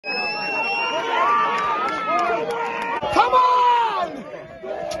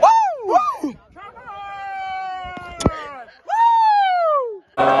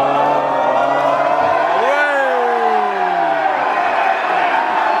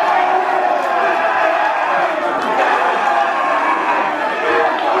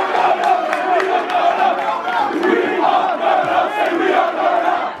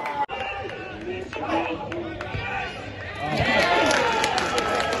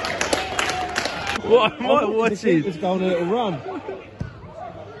What am I watching? It's going a little run.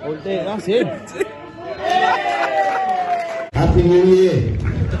 Oh, there, that's it. Happy New Year.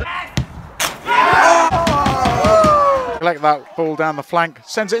 Collect that ball down the flank,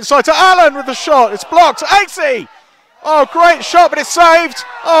 sends it inside to Allen with the shot. It's blocked. 80. Oh, great shot, but it's saved.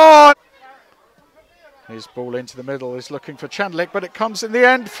 Oh. His ball into the middle is looking for Chandlik, but it comes in the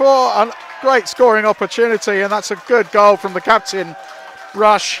end for a great scoring opportunity, and that's a good goal from the captain,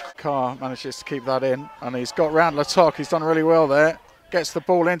 Rush. Carr manages to keep that in, and he's got round Latok. He's done really well there. Gets the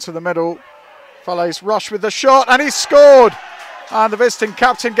ball into the middle. Follows Rush with the shot, and he's scored. And the visiting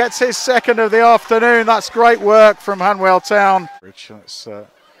captain gets his second of the afternoon. That's great work from Hanwell Town. Let's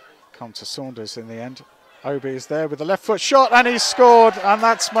come to Saunders in the end. Obi is there with the left foot shot, and he's scored, and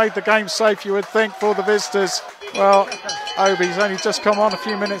that's made the game safe, you would think, for the visitors. Well, Obi's only just come on a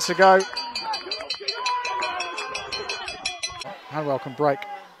few minutes ago. Hanwell can break.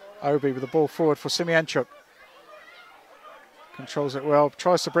 Obi with the ball forward for Simienchuk. Controls it well,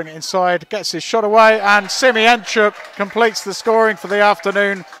 tries to bring it inside, gets his shot away, and Simienchuk completes the scoring for the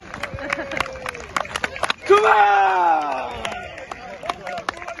afternoon. Come on!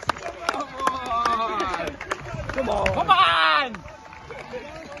 Come on! Come on!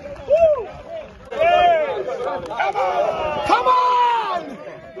 Woo! Yeah. Come on! Come on!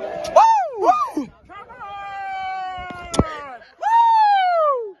 Woo! Woo! Come on!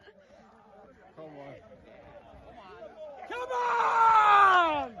 Woo! Come on! Come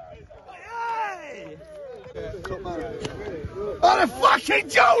on! Hey! Oh, the fucking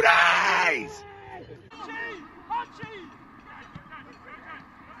Geordies!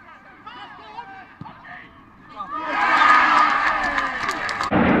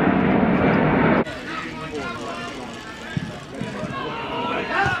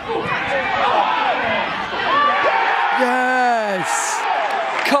 Yes!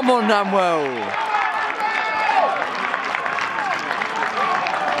 Come on, Hanwell!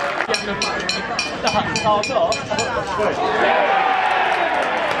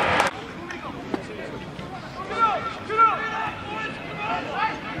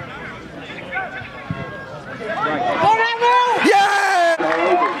 Yeah!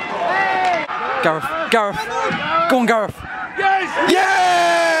 Gareth, go on, Gareth. Yes!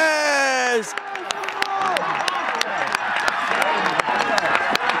 Yes!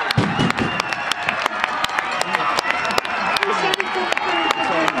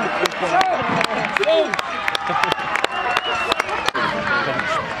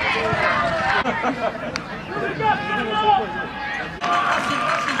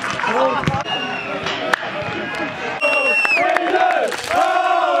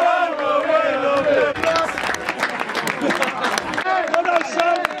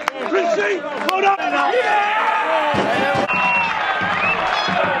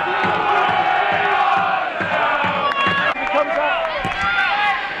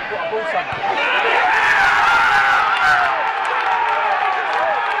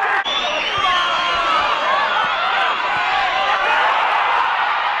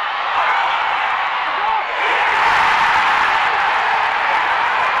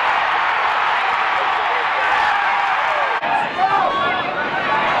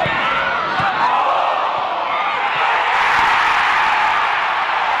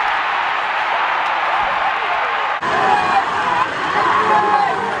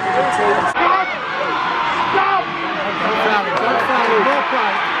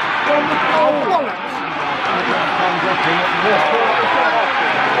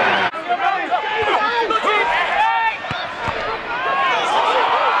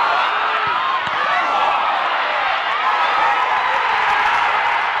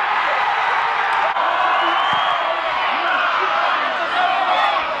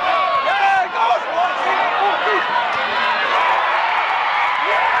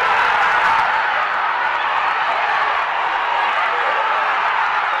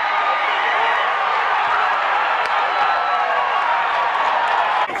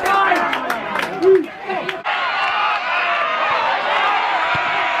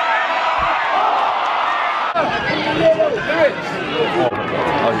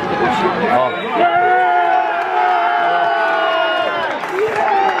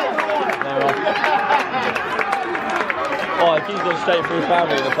 Oh, if he's gone straight through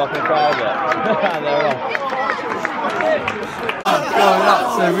family in the fucking crowd there. They're off. Going up,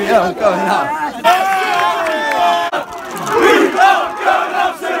 so we are going up. We are going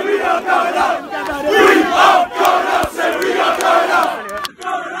up, so we are going up. We are going up, so we are going up.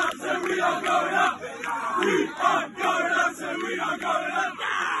 Going up, so we are going up. We are going up, so we are going up.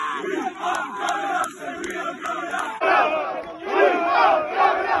 We are going up, so we are going up. We are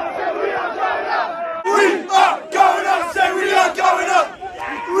going up, so we are going up.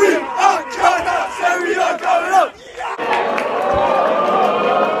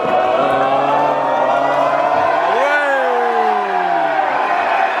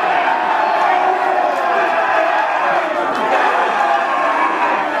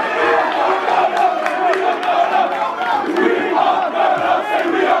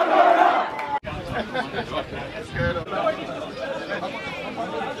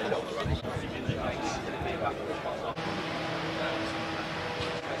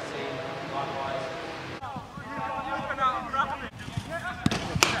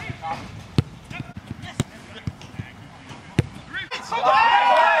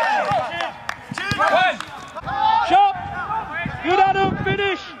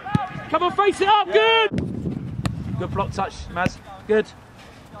 Come on, face it up, good! Good block touch, Maz, good.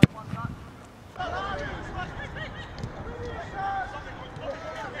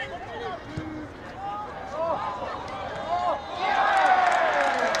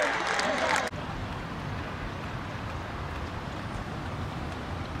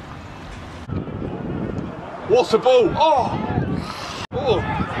 What's the ball? Oh!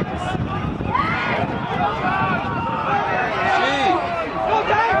 Oh!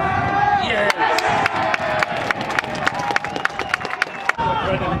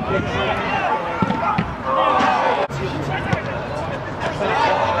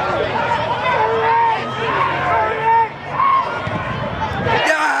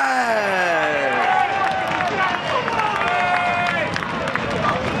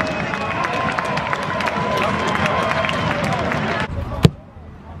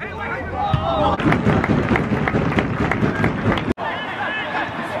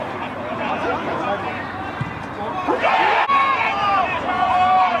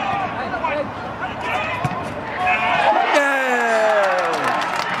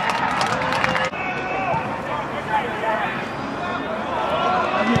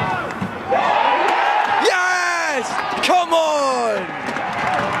 Come on!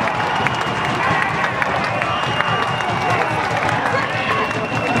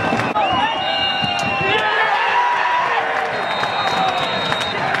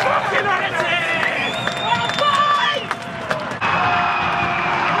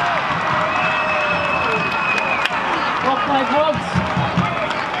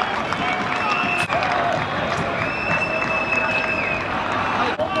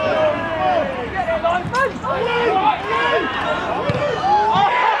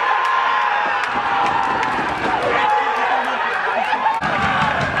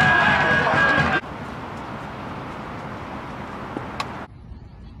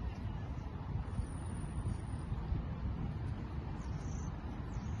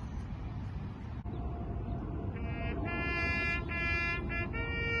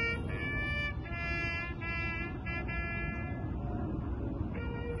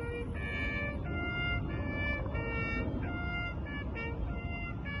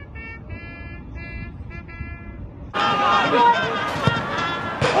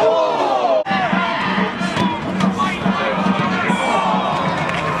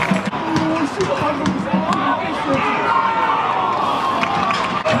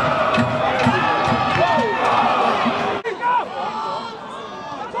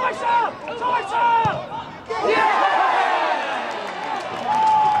 Yeah!